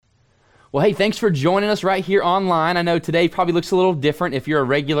Well, hey, thanks for joining us right here online. I know today probably looks a little different if you're a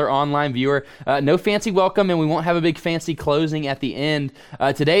regular online viewer. No fancy welcome, and we won't have a big fancy closing at the end.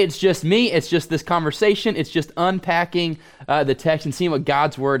 Today, it's just me. It's just this conversation. It's just unpacking the text and seeing what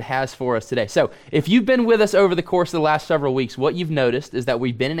God's Word has for us today. So if you've been with us over the course of the last several weeks, what you've noticed is that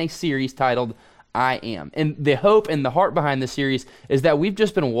we've been in a series titled I Am. And the hope and the heart behind this series is that we've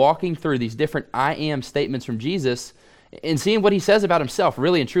just been walking through these different I Am statements from Jesus and seeing what he says about himself,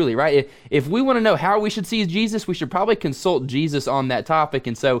 really and truly, right? If we want to know how we should see Jesus, we should probably consult Jesus on that topic.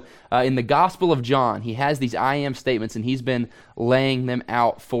 And so in the Gospel of John, he has these I am statements, and he's been laying them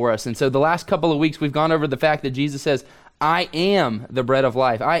out for us. And so the last couple of weeks, we've gone over the fact that Jesus says, I am the bread of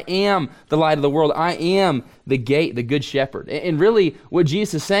life. I am the light of the world. I am the gate, the good shepherd. And really, what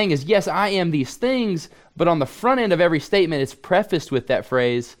Jesus is saying is, yes, I am these things, but on the front end of every statement, it's prefaced with that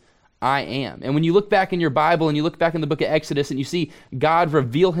phrase, I am. And when you look back in your Bible and you look back in the book of Exodus and you see God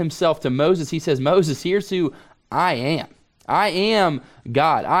reveal himself to Moses, he says, Moses, here's who I am. I am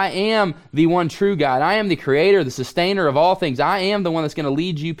God. I am the one true God. I am the creator, the sustainer of all things. I am the one that's going to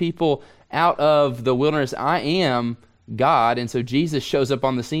lead you people out of the wilderness. I am God. And so Jesus shows up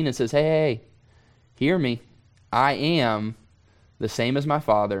on the scene and says, hey, hear me. I am the same as my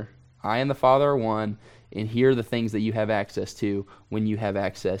Father. I and the Father are one. And here are the things that you have access to when you have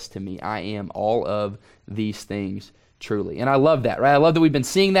access to me. I am all of these things truly. And I love that, right? I love that we've been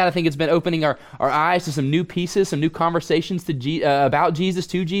seeing that. I think it's been opening our eyes to some new pieces, some new conversations about Jesus,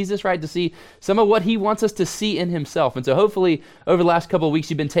 to Jesus, right? To see some of what he wants us to see in himself. And so hopefully over the last couple of weeks,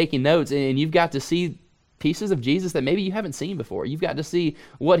 you've been taking notes and you've got to see pieces of Jesus that maybe you haven't seen before. You've got to see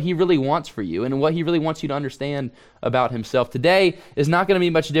what he really wants for you and what he really wants you to understand about himself. Today is not going to be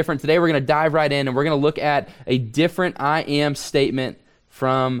much different. Today we're going to dive right in and we're going to look at a different I am statement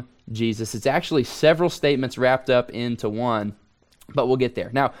from Jesus. It's actually several statements wrapped up into one, but we'll get there.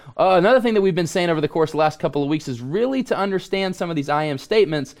 Now, another thing that we've been saying over the course of the last couple of weeks is really to understand some of these I am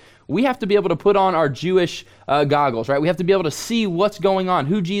statements, we have to be able to put on our Jewish goggles, right? We have to be able to see what's going on,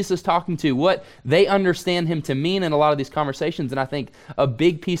 who Jesus is talking to, what they understand him to mean in a lot of these conversations. And I think a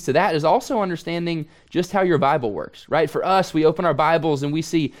big piece to that is also understanding just how your Bible works, right? For us, we open our Bibles and we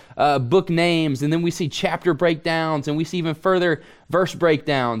see book names, and then we see chapter breakdowns, and we see even further verse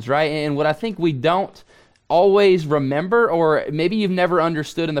breakdowns, right? And what I think we don't always remember, or maybe you've never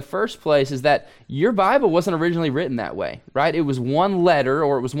understood in the first place, is that your Bible wasn't originally written that way, right? It was one letter,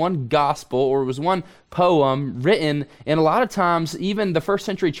 or it was one gospel, or it was one poem written, and a lot of times even the first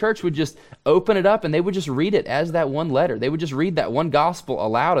century church would just open it up and they would just read it as that one letter. They would just read that one gospel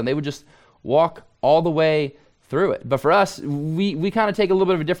aloud, and they would just walk all the way through it. But for us, we kind of take a little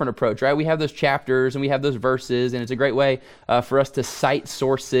bit of a different approach, right? We have those chapters and we have those verses, and it's a great way for us to cite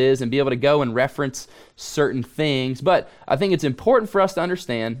sources and be able to go and reference certain things. But I think it's important for us to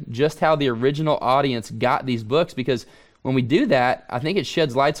understand just how the original audience got these books, because when we do that, I think it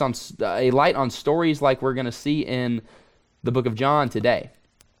sheds a light on stories like we're going to see in the book of John today.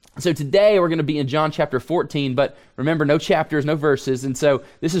 So today we're going to be in John chapter 14, but remember, no chapters, no verses, and so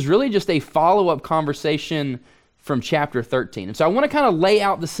this is really just a follow-up conversation from chapter 13. And so I want to kind of lay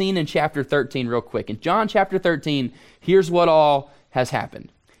out the scene in chapter 13 real quick. In John chapter 13, here's what all has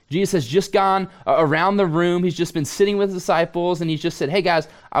happened. Jesus has just gone around the room. He's just been sitting with the disciples, and he's just said, hey guys,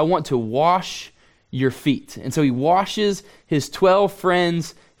 I want to wash your feet. And so he washes his 12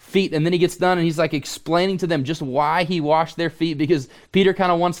 friends' feet, and then he gets done and he's like explaining to them just why he washed their feet, because Peter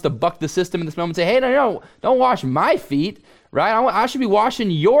kind of wants to buck the system in this moment and say, hey, no, don't wash my feet, right? I should be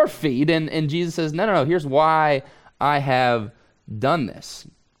washing your feet. And Jesus says, no, here's why I have done this.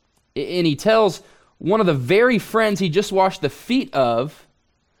 And he tells one of the very friends he just washed the feet of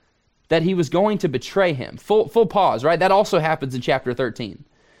that he was going to betray him. Full pause, right? That also happens in chapter 13.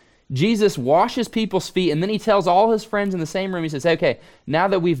 Jesus washes people's feet, and then he tells all his friends in the same room, he says, okay, now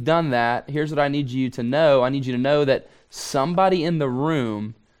that we've done that, here's what I need you to know. I need you to know that somebody in the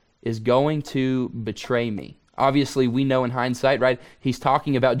room is going to betray me. Obviously, we know in hindsight, right? He's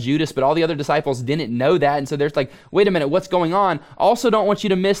talking about Judas, but all the other disciples didn't know that. And so there's like, wait a minute, what's going on? Also, don't want you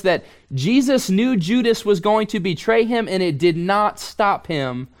to miss that Jesus knew Judas was going to betray him, and it did not stop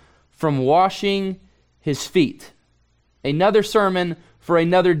him from washing his feet. Another sermon for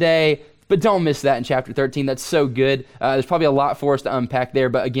another day, but don't miss that in chapter 13. That's so good. There's probably a lot for us to unpack there,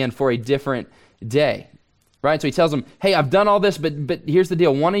 but again, for a different day, right? So he tells them, hey, I've done all this, but here's the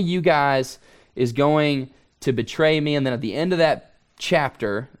deal. One of you guys is going to betray me. And then at the end of that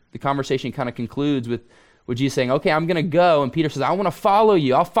chapter, the conversation kind of concludes with Jesus saying, okay, I'm going to go. And Peter says, I want to follow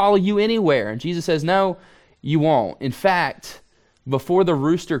you. I'll follow you anywhere. And Jesus says, no, you won't. In fact, before the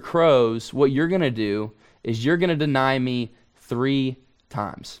rooster crows, what you're going to do is you're going to deny me 3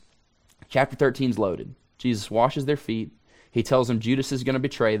 times. Chapter 13 is loaded. Jesus washes their feet. He tells them Judas is going to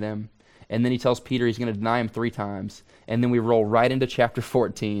betray them. And then he tells Peter he's going to deny him 3 times. And then we roll right into chapter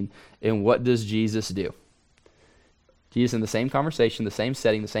 14. And what does Jesus do? Jesus, in the same conversation, the same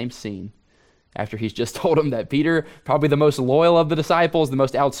setting, the same scene, after he's just told him that Peter, probably the most loyal of the disciples, the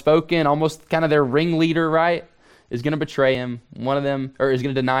most outspoken, almost kind of their ringleader, right, is going to betray him. One of them, or is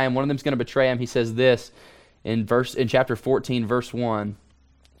going to deny him. One of them is going to betray him. He says this in chapter 14, verse 1,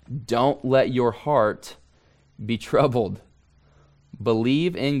 "Don't let your heart be troubled.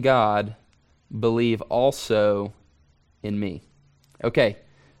 Believe in God. Believe also in me." Okay.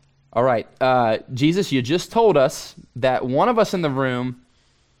 All right. Jesus, you just told us that one of us in the room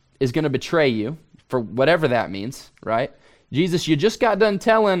is going to betray you, for whatever that means, right? Jesus, you just got done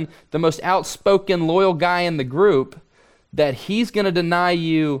telling the most outspoken, loyal guy in the group that he's going to deny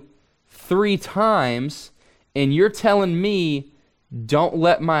you 3 times, and you're telling me, don't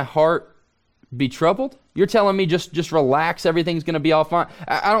let my heart be troubled? You're telling me just relax, everything's going to be all fine?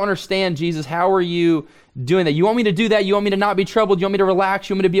 I don't understand, Jesus. How are you doing that? You want me to do that? You want me to not be troubled? You want me to relax?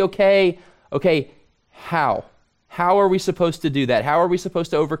 You want me to be okay? Okay, how? How are we supposed to do that? How are we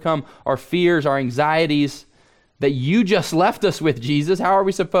supposed to overcome our fears, our anxieties that you just left us with, Jesus? How are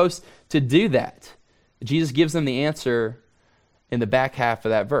we supposed to do that? Jesus gives them the answer in the back half of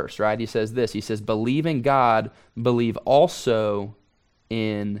that verse, right? He says this. He says, "Believe in God, believe also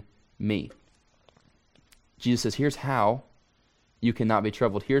in me." Jesus says, here's how you cannot be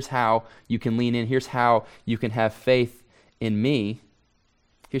troubled. Here's how you can lean in. Here's how you can have faith in me.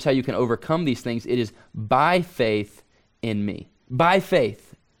 Here's how you can overcome these things. It is by faith in me. By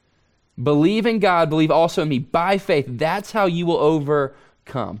faith. Believe in God, believe also in me. By faith. That's how you will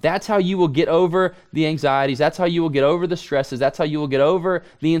overcome. That's how you will get over the anxieties. That's how you will get over the stresses. That's how you will get over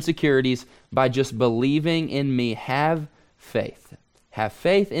the insecurities, by just believing in me. Have faith. Have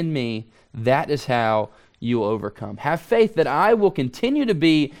faith in me. That is how you will overcome. Have faith that I will continue to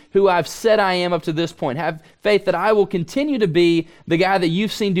be who I've said I am up to this point. Have faith that I will continue to be the guy that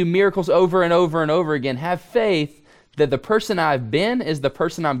you've seen do miracles over and over and over again. Have faith that the person I've been is the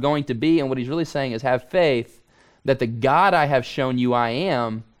person I'm going to be. And what he's really saying is, have faith that the God I have shown you I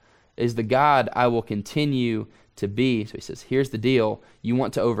am is the God I will continue to be. So he says, here's the deal. You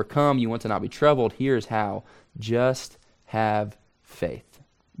want to overcome, you want to not be troubled. Here's how. Just have faith.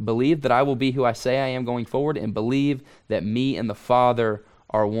 Believe that I will be who I say I am going forward, and believe that me and the Father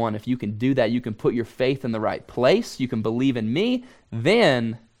are one. If you can do that, you can put your faith in the right place, you can believe in me,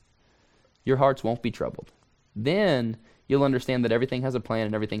 then your hearts won't be troubled. Then you'll understand that everything has a plan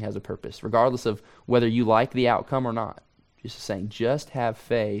and everything has a purpose, regardless of whether you like the outcome or not. Just saying, just have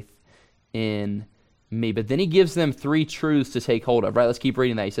faith in me. But then he gives them 3 truths to take hold of, right? Let's keep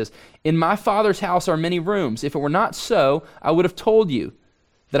reading that. He says, "In my Father's house are many rooms. If it were not so, I would have told you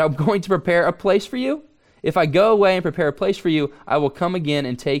that I'm going to prepare a place for you. If I go away and prepare a place for you, I will come again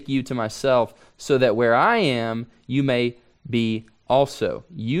and take you to myself, so that where I am, you may be also.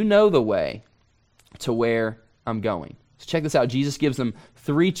 You know the way to where I'm going." So check this out. Jesus gives them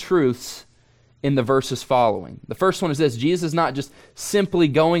 3 truths in the verses following. The first one is this. Jesus is not just simply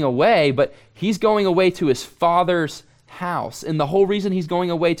going away, but he's going away to his Father's house. And the whole reason he's going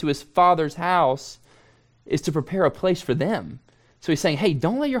away to his Father's house is to prepare a place for them. So he's saying, hey,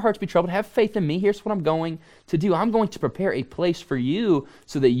 don't let your hearts be troubled. Have faith in me. Here's what I'm going to do. I'm going to prepare a place for you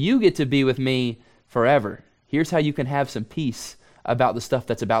so that you get to be with me forever. Here's how you can have some peace about the stuff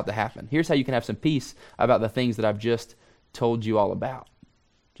that's about to happen. Here's how you can have some peace about the things that I've just told you all about.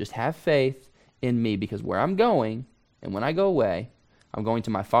 Just have faith in me, because where I'm going, and when I go away, I'm going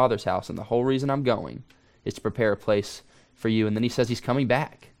to my Father's house, and the whole reason I'm going is to prepare a place for you. And then he says he's coming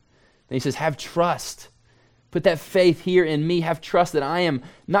back. Then he says, have trust. Put that faith here in me. Have trust that I am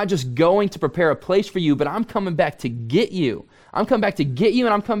not just going to prepare a place for you, but I'm coming back to get you. I'm coming back to get you,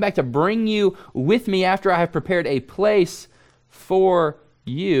 and I'm coming back to bring you with me after I have prepared a place for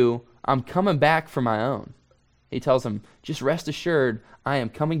you. I'm coming back for my own. He tells them, just rest assured, I am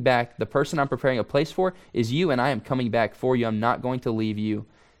coming back. The person I'm preparing a place for is you, and I am coming back for you. I'm not going to leave you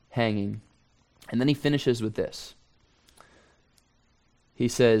hanging. And then he finishes with this. He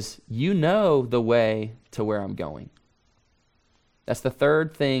says, you know the way to where I'm going. That's the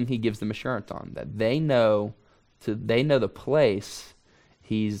third thing he gives them assurance on, that they know the place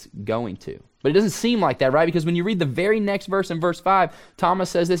he's going to. But it doesn't seem like that, right? Because when you read the very next verse in verse 5, Thomas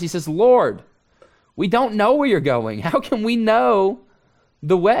says this. He says, Lord, we don't know where you're going. How can we know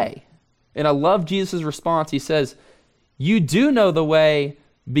the way? And I love Jesus' response. He says, you do know the way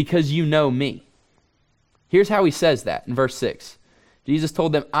because you know me. Here's how he says that in verse 6. Jesus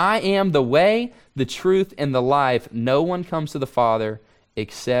told them, I am the way, the truth, and the life. No one comes to the Father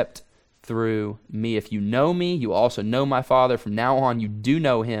except through me. If you know me, you also know my Father. From now on, you do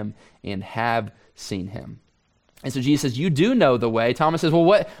know him and have seen him. And so Jesus says, you do know the way. Thomas says,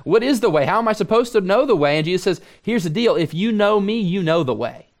 well, what is the way? How am I supposed to know the way? And Jesus says, here's the deal. If you know me, you know the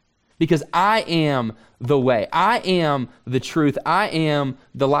way. Because I am the way. I am the truth. I am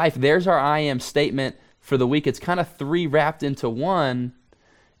the life. There's our I am statement for the week. It's kind of three wrapped into one.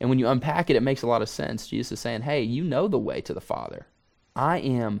 And when you unpack it, it makes a lot of sense. Jesus is saying, hey, you know the way to the Father. I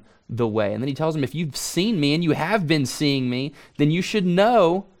am the way. And then he tells them, if you've seen me and you have been seeing me, then you should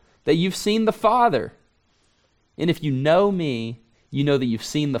know that you've seen the Father. And if you know me, you know that you've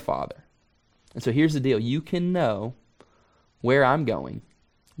seen the Father. And so here's the deal. You can know where I'm going.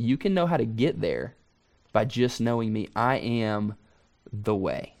 You can know how to get there by just knowing me. I am the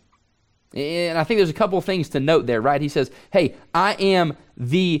way. And I think there's a couple of things to note there, right? He says, hey, I am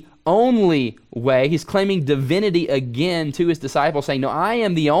the only way. He's claiming divinity again to his disciples, saying, no, I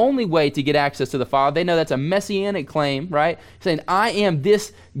am the only way to get access to the Father. They know that's a messianic claim, right? He's saying, I am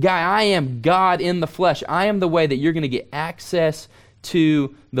this guy. I am God in the flesh. I am the way that you're going to get access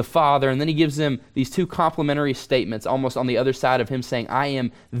to the Father. And then he gives them these two complementary statements, almost on the other side of him saying, I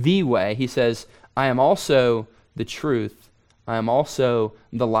am the way. He says, I am also the truth. I am also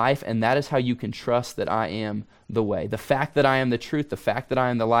the life, and that is how you can trust that I am the way. The fact that I am the truth, the fact that I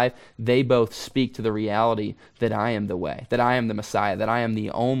am the life, they both speak to the reality that I am the way, that I am the Messiah, that I am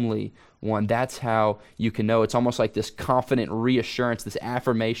the only one. That's how you can know. It's almost like this confident reassurance, this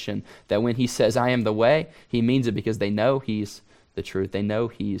affirmation that when he says, I am the way, he means it because they know he's the truth. They know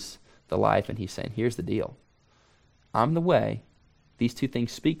he's the life, and he's saying, here's the deal. I'm the way. These two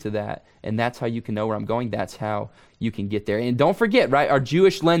things speak to that, and that's how you can know where I'm going. That's how you can get there. And don't forget, right, our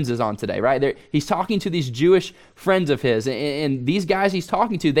Jewish lens is on today, right? He's talking to these Jewish friends of his, and these guys he's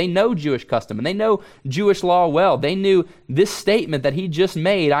talking to, they know Jewish custom, and they know Jewish law well. They knew this statement that he just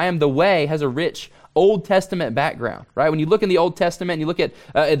made, I am the way, has a rich Old Testament background, right? When you look in the Old Testament and you look at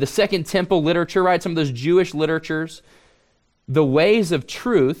the Second Temple literature, right, some of those Jewish literatures, the ways of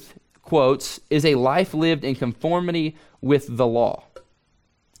truth, quotes, is a life lived in conformity with the law.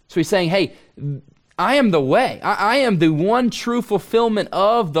 So he's saying, hey, I am the way. I am the one true fulfillment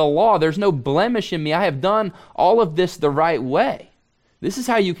of the law. There's no blemish in me. I have done all of this the right way. This is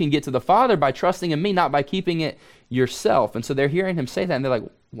how you can get to the Father, by trusting in me, not by keeping it yourself. And so they're hearing him say that, and they're like,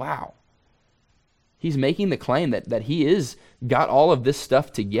 wow. He's making the claim that he is got all of this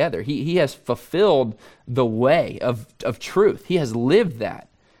stuff together. He has fulfilled the way of truth. He has lived that.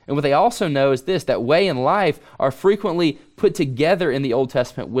 And what they also know is this, that way and life are frequently put together in the Old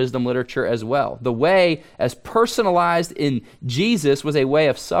Testament wisdom literature as well. The way, as personalized in Jesus, was a way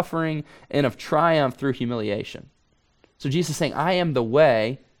of suffering and of triumph through humiliation. So Jesus is saying, I am the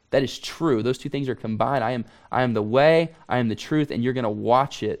way. That is true. Those two things are combined. I am the way, I am the truth, and you're going to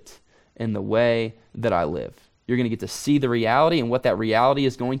watch it in the way that I live. You're going to get to see the reality, and what that reality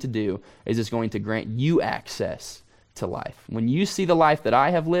is going to do is it's going to grant you access to life. When you see the life that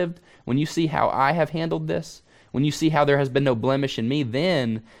I have lived, when you see how I have handled this, when you see how there has been no blemish in me,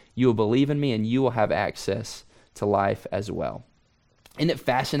 then you will believe in me and you will have access to life as well. Isn't it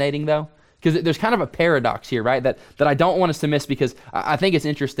fascinating, though? Because there's kind of a paradox here, right, that I don't want us to miss, because I think it's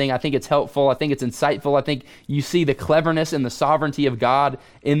interesting, I think it's helpful, I think it's insightful, I think you see the cleverness and the sovereignty of God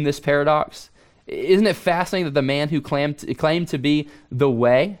in this paradox. Isn't it fascinating that the man who claimed to be the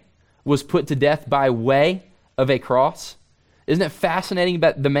way was put to death by way of a cross? Isn't it fascinating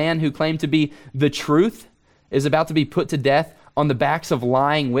that the man who claimed to be the truth is about to be put to death on the backs of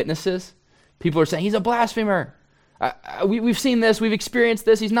lying witnesses? People are saying, he's a blasphemer. We've seen this, we've experienced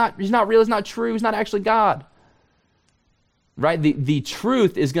this, he's not real, he's not true, he's not actually God. Right? The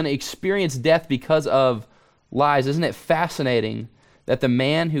truth is going to experience death because of lies. Isn't it fascinating that the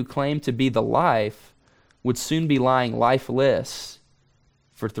man who claimed to be the life would soon be lying lifeless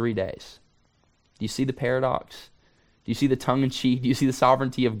for 3 days? Do you see the paradox? Do you see the tongue-in-cheek? Do you see the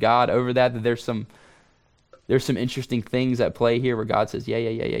sovereignty of God over that? That there's some interesting things at play here where God says, yeah.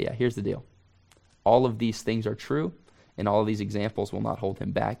 Here's the deal. All of these things are true, and all of these examples will not hold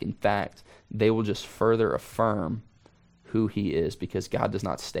him back. In fact, they will just further affirm who he is, because God does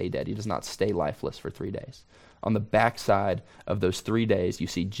not stay dead. He does not stay lifeless for 3 days. On the backside of those 3 days, you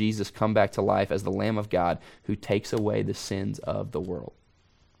see Jesus come back to life as the Lamb of God who takes away the sins of the world.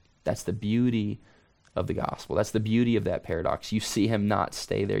 That's the beauty of the gospel. That's the beauty of that paradox. You see him not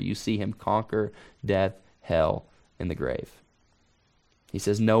stay there. You see him conquer death, hell, and the grave. He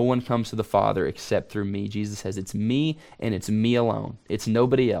says, no one comes to the Father except through me. Jesus says, it's me and it's me alone. It's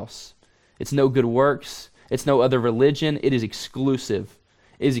nobody else. It's no good works. It's no other religion. It is exclusive.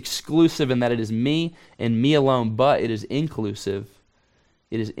 It is exclusive in that it is me and me alone, but it is inclusive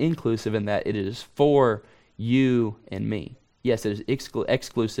It is inclusive in that it is for you and me. Yes, it is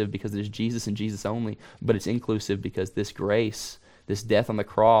exclusive because it is Jesus and Jesus only, but it's inclusive because this grace, this death on the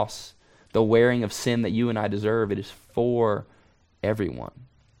cross, the wearing of sin that you and I deserve, it is for everyone.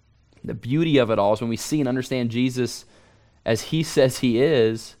 The beauty of it all is when we see and understand Jesus as he says he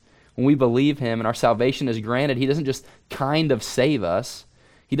is, when we believe him and our salvation is granted, he doesn't just kind of save us.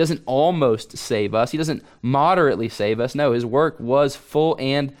 He doesn't almost save us. He doesn't moderately save us. No, his work was full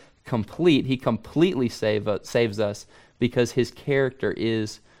and complete. He completely saves us because his character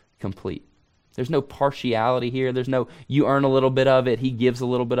is complete. There's no partiality here. There's no, you earn a little bit of it, he gives a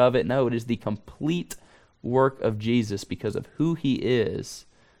little bit of it. No, it is the complete work of Jesus because of who he is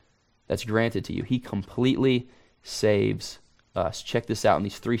that's granted to you. He completely saves us. Check this out in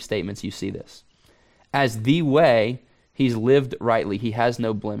these three statements. You see this. As the way, he's lived rightly. He has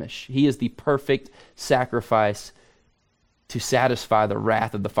no blemish. He is the perfect sacrifice to satisfy the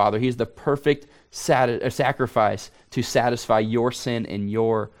wrath of the Father. He is the perfect sacrifice to satisfy your sin and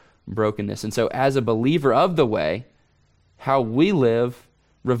your brokenness. And so as a believer of the way, how we live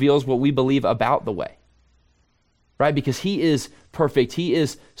reveals what we believe about the way. Right? Because he is perfect. He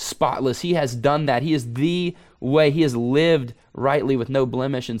is spotless. He has done that. He is the way. He has lived rightly with no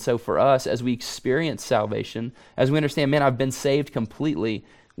blemish. And so for us, as we experience salvation, as we understand, man, I've been saved completely,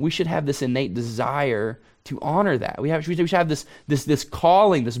 we should have this innate desire to honor that. We should have this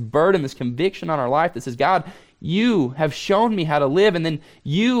calling, this burden, this conviction on our life that says, God, you have shown me how to live, and then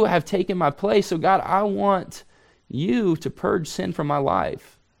you have taken my place. So God, I want you to purge sin from my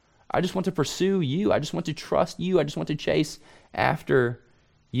life. I just want to pursue you. I just want to trust you. I just want to chase after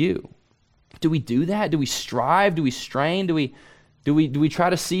you. Do we do that? Do we strive? Do we strain? Do we try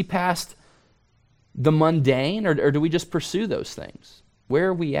to see past the mundane, or do we just pursue those things? Where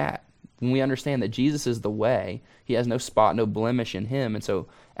are we at when we understand that Jesus is the way? He has no spot, no blemish in him. And so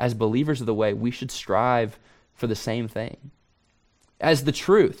as believers of the way, we should strive for the same thing. As the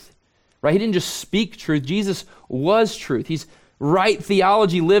truth, right? He didn't just speak truth. Jesus was truth. He's right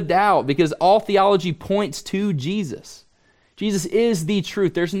theology lived out because all theology points to Jesus. Jesus is the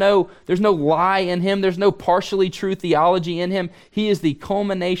truth. There's no lie in him. There's no partially true theology in him. He is the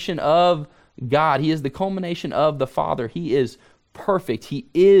culmination of God. He is the culmination of the Father. He is perfect. He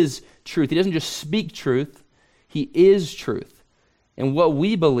is truth. He doesn't just speak truth. He is truth. And what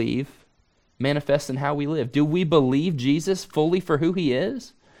we believe manifests in how we live. Do we believe Jesus fully for who he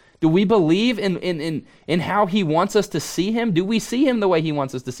is? Do we believe in how he wants us to see him? Do we see him the way he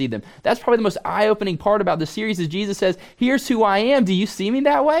wants us to see them? That's probably the most eye-opening part about the series is Jesus says, here's who I am. Do you see me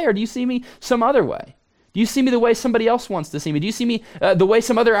that way, or do you see me some other way? Do you see me the way somebody else wants to see me? Do you see me the way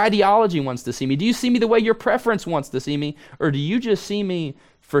some other ideology wants to see me? Do you see me the way your preference wants to see me? Or do you just see me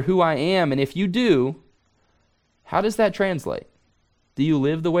for who I am? And if you do, how does that translate? Do you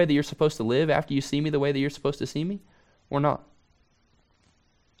live the way that you're supposed to live after you see me the way that you're supposed to see me, or not?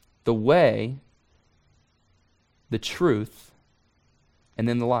 The way, the truth, and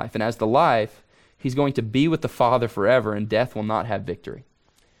then the life. And as the life, he's going to be with the Father forever, and death will not have victory.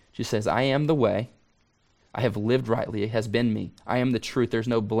 She says, I am the way. I have lived rightly. It has been me. I am the truth. There's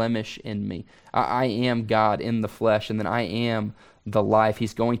no blemish in me. I am God in the flesh, and then I am the life.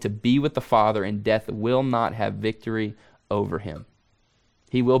 He's going to be with the Father, and death will not have victory over him.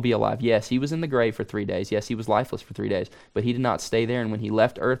 He will be alive. Yes, he was in the grave for 3 days. Yes, he was lifeless for 3 days. But he did not stay there. And when he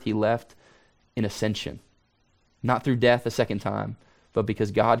left earth, he left in ascension. Not through death a second time, but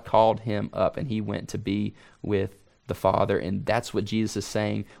because God called him up and he went to be with the Father. And that's what Jesus is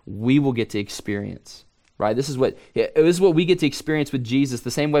saying we will get to experience. Right? This is what we get to experience with Jesus.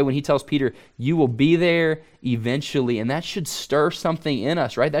 The same way when he tells Peter, you will be there eventually. And that should stir something in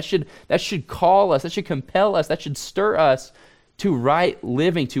us, right? That should call us. That should compel us. That should stir us to right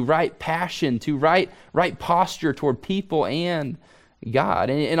living, to right passion, to right posture toward people and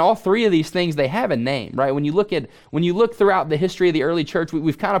God. And all three of these things, they have a name, right? When you look throughout the history of the early church,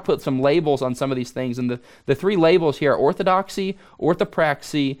 we've kind of put some labels on some of these things. And the three labels here are orthodoxy,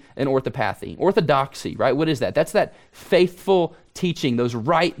 orthopraxy, and orthopathy. Orthodoxy, right? What is that? That's that faithful teaching, those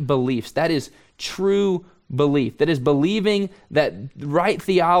right beliefs. That is true belief. That is believing that right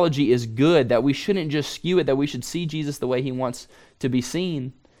theology is good, that we shouldn't just skew it, that we should see Jesus the way he wants to be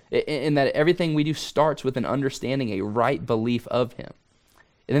seen, and that everything we do starts with an understanding, a right belief of him.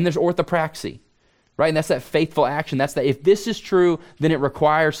 And then there's orthopraxy, right? And that's that faithful action. That's that if this is true, then it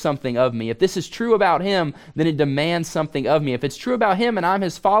requires something of me. If this is true about him, then it demands something of me. If it's true about him and I'm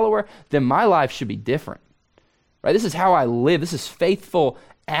his follower, then my life should be different, right? This is how I live. This is faithful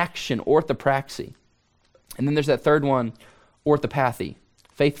action, orthopraxy. And then there's that third one, orthopathy,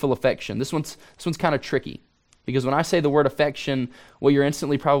 faithful affection. This one's kind of tricky. Because when I say the word affection, what you're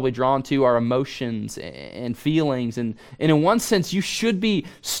instantly probably drawn to are emotions and feelings. And in one sense, you should be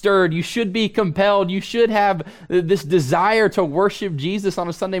stirred. You should be compelled. You should have this desire to worship Jesus on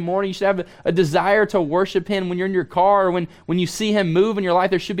a Sunday morning. You should have a desire to worship him when you're in your car or when you see him move in your life.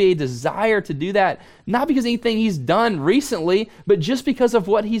 There should be a desire to do that, not because of anything he's done recently, but just because of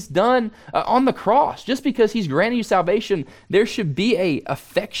what he's done on the cross. Just because he's granted you salvation, there should be a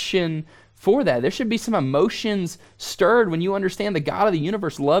affection for that. There should be some emotions stirred when you understand the God of the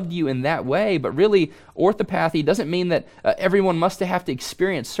universe loved you in that way. But really, orthopathy doesn't mean that everyone must have to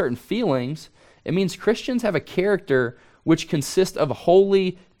experience certain feelings. It means Christians have a character which consists of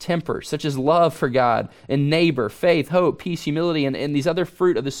holy temper, such as love for God and neighbor, faith, hope, peace, humility, and these other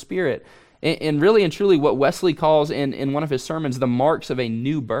fruit of the Spirit. And really and truly what Wesley calls in one of his sermons, the marks of a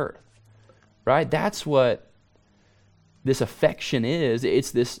new birth, right? That's what this affection is. It's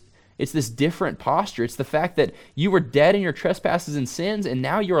this different posture. It's the fact that you were dead in your trespasses and sins, and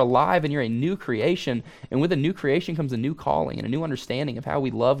now you're alive and you're a new creation. And with a new creation comes a new calling and a new understanding of how we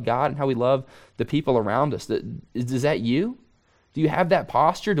love God and how we love the people around us. Is that you? Do you have that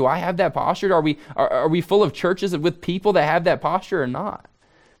posture? Do I have that posture? Are we full of churches with people that have that posture or not?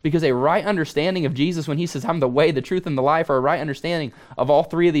 Because a right understanding of Jesus when he says, I'm the way, the truth, and the life, are a right understanding of all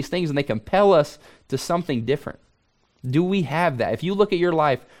three of these things, and they compel us to something different. Do we have that? If you look at your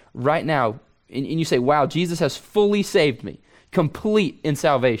life right now and you say, wow, Jesus has fully saved me, complete in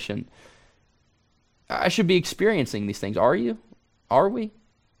salvation, I should be experiencing these things. Are you? Are we?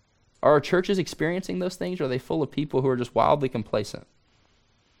 Are our churches experiencing those things, or are they full of people who are just wildly complacent?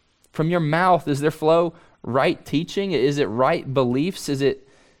 From your mouth, does there flow right teaching? Is it right beliefs? Is it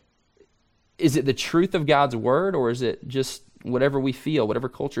the truth of God's word, or is it just whatever we feel, whatever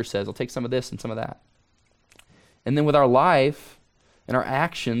culture says? I'll take some of this and some of that. And then with our life and our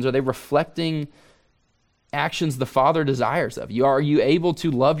actions, are they reflecting actions the Father desires of you? Are you able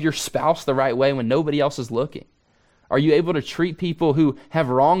to love your spouse the right way when nobody else is looking? Are you able to treat people who have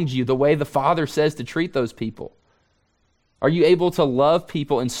wronged you the way the Father says to treat those people? Are you able to love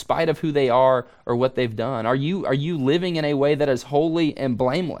people in spite of who they are or what they've done? Are you living in a way that is holy and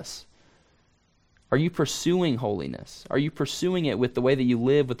blameless? Are you pursuing holiness? Are you pursuing it with the way that you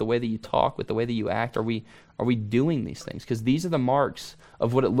live, with the way that you talk, with the way that you act? Are we doing these things? Because these are the marks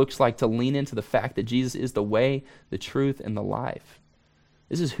of what it looks like to lean into the fact that Jesus is the way, the truth, and the life.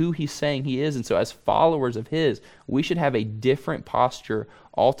 This is who he's saying he is. And so as followers of his, we should have a different posture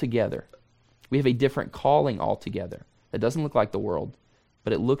altogether. We have a different calling altogether. That doesn't look like the world,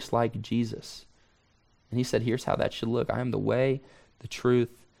 but it looks like Jesus. And he said, here's how that should look. I am the way, the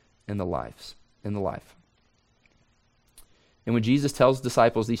truth, and the life. And when Jesus tells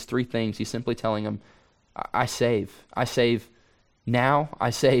disciples these three things, he's simply telling them, I save. I save now. I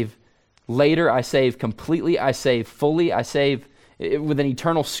save later. I save completely. I save fully. I save with an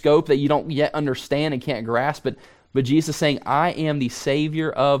eternal scope that you don't yet understand and can't grasp. But Jesus is saying, I am the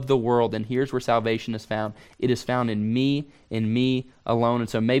Savior of the world, and here's where salvation is found. It is found in me alone. And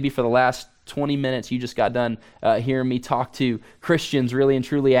so maybe for the last 20 minutes, you just got done hearing me talk to Christians, really and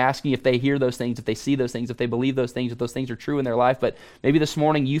truly asking if they hear those things, if they see those things, if they believe those things, if those things are true in their life. But maybe this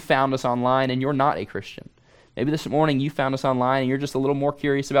morning you found us online and you're not a Christian. Maybe this morning you found us online and you're just a little more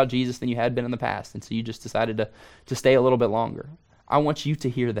curious about Jesus than you had been in the past, and so you just decided to stay a little bit longer. I want you to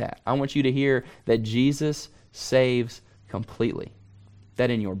hear that. I want you to hear that Jesus saves completely.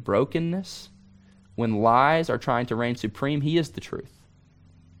 That in your brokenness, when lies are trying to reign supreme, he is the truth.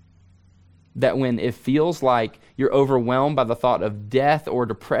 That when it feels like you're overwhelmed by the thought of death or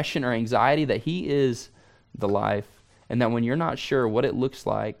depression or anxiety, that he is the life. And that when you're not sure what it looks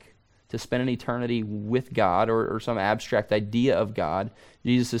like to spend an eternity with God or some abstract idea of God,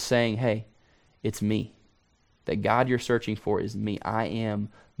 Jesus is saying, hey, it's me. That God you're searching for is me. I am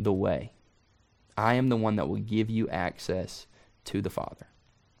the way. I am the one that will give you access to the Father.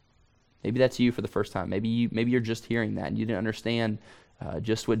 Maybe that's you for the first time. Maybe you're just hearing that and you didn't understand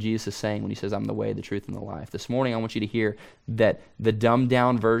just what Jesus is saying when he says, I'm the way, the truth, and the life. This morning I want you to hear that the dumbed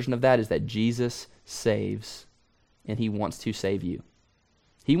down version of that is that Jesus saves, and he wants to save you.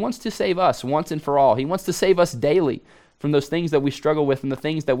 He wants to save us once and for all. He wants to save us daily from those things that we struggle with and the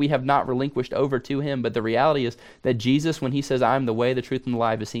things that we have not relinquished over to him. But the reality is that Jesus, when he says, I'm the way, the truth, and the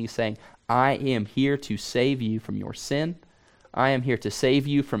life, is he's saying, I am here to save you from your sin. I am here to save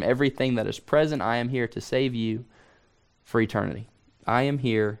you from everything that is present. I am here to save you for eternity. I am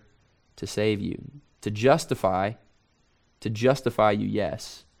here to save you, to justify you,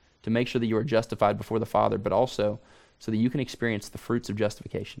 yes, to make sure that you are justified before the Father, but also so that you can experience the fruits of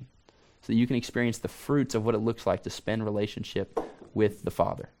justification, so that you can experience the fruits of what it looks like to spend relationship with the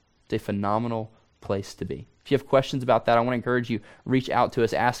Father. It's a phenomenal place to be. If you have questions about that, I want to encourage you, reach out to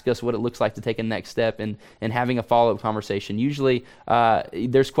us, ask us what it looks like to take a next step in having a follow-up conversation. Usually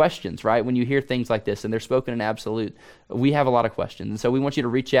there's questions, right? When you hear things like this and they're spoken in absolute, we have a lot of questions. And so we want you to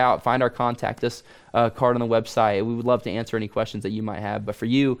reach out, find our contact us card on the website. We would love to answer any questions that you might have. But for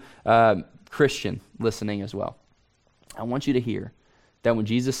you, Christian, listening as well, I want you to hear that when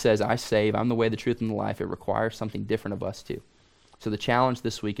Jesus says, I save, I'm the way, the truth, and the life, it requires something different of us too. So the challenge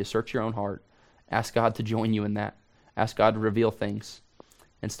this week is search your own heart. Ask God to join you in that. Ask God to reveal things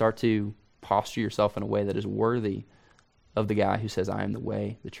and start to posture yourself in a way that is worthy of the guy who says, I am the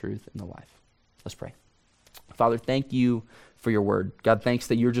way, the truth, and the life. Let's pray. Father, thank you for your word. God, thanks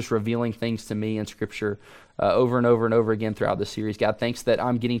that you're just revealing things to me in Scripture over and over and over again throughout this series. God, thanks that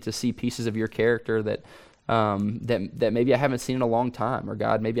I'm getting to see pieces of your character that maybe I haven't seen in a long time, or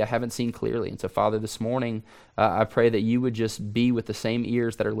God, maybe I haven't seen clearly. And so, Father, this morning, I pray that you would just be with the same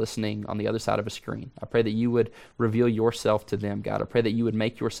ears that are listening on the other side of a screen. I pray that you would reveal yourself to them, God. I pray that you would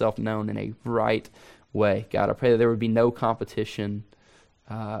make yourself known in a right way, God. I pray that there would be no competition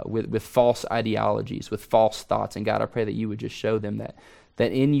with false ideologies, with false thoughts. And God, I pray that you would just show them that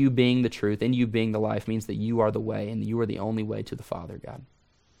in you being the truth, in you being the life, means that you are the way, and you are the only way to the Father, God.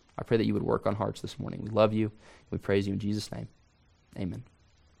 I pray that you would work on hearts this morning. We love you. We praise you in Jesus' name. Amen.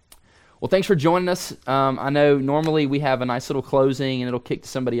 Well, thanks for joining us. I know normally we have a nice little closing and it'll kick to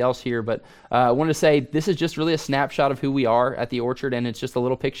somebody else here, but I wanted to say this is just really a snapshot of who we are at the Orchard, and it's just a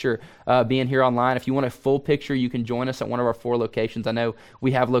little picture being here online. If you want a full picture, you can join us at one of our 4 locations. I know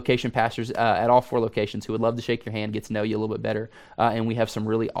we have location pastors at all 4 locations who would love to shake your hand, get to know you a little bit better, and we have some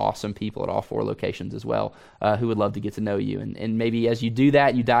really awesome people at all 4 locations as well who would love to get to know you. And maybe as you do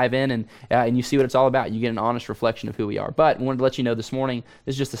that, you dive in and you see what it's all about. You get an honest reflection of who we are. But I wanted to let you know this morning,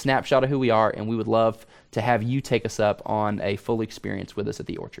 this is just a snapshot of who we are, and we would love to have you take us up on a full experience with us at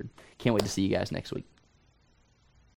the Orchard. Can't wait to see you guys next week.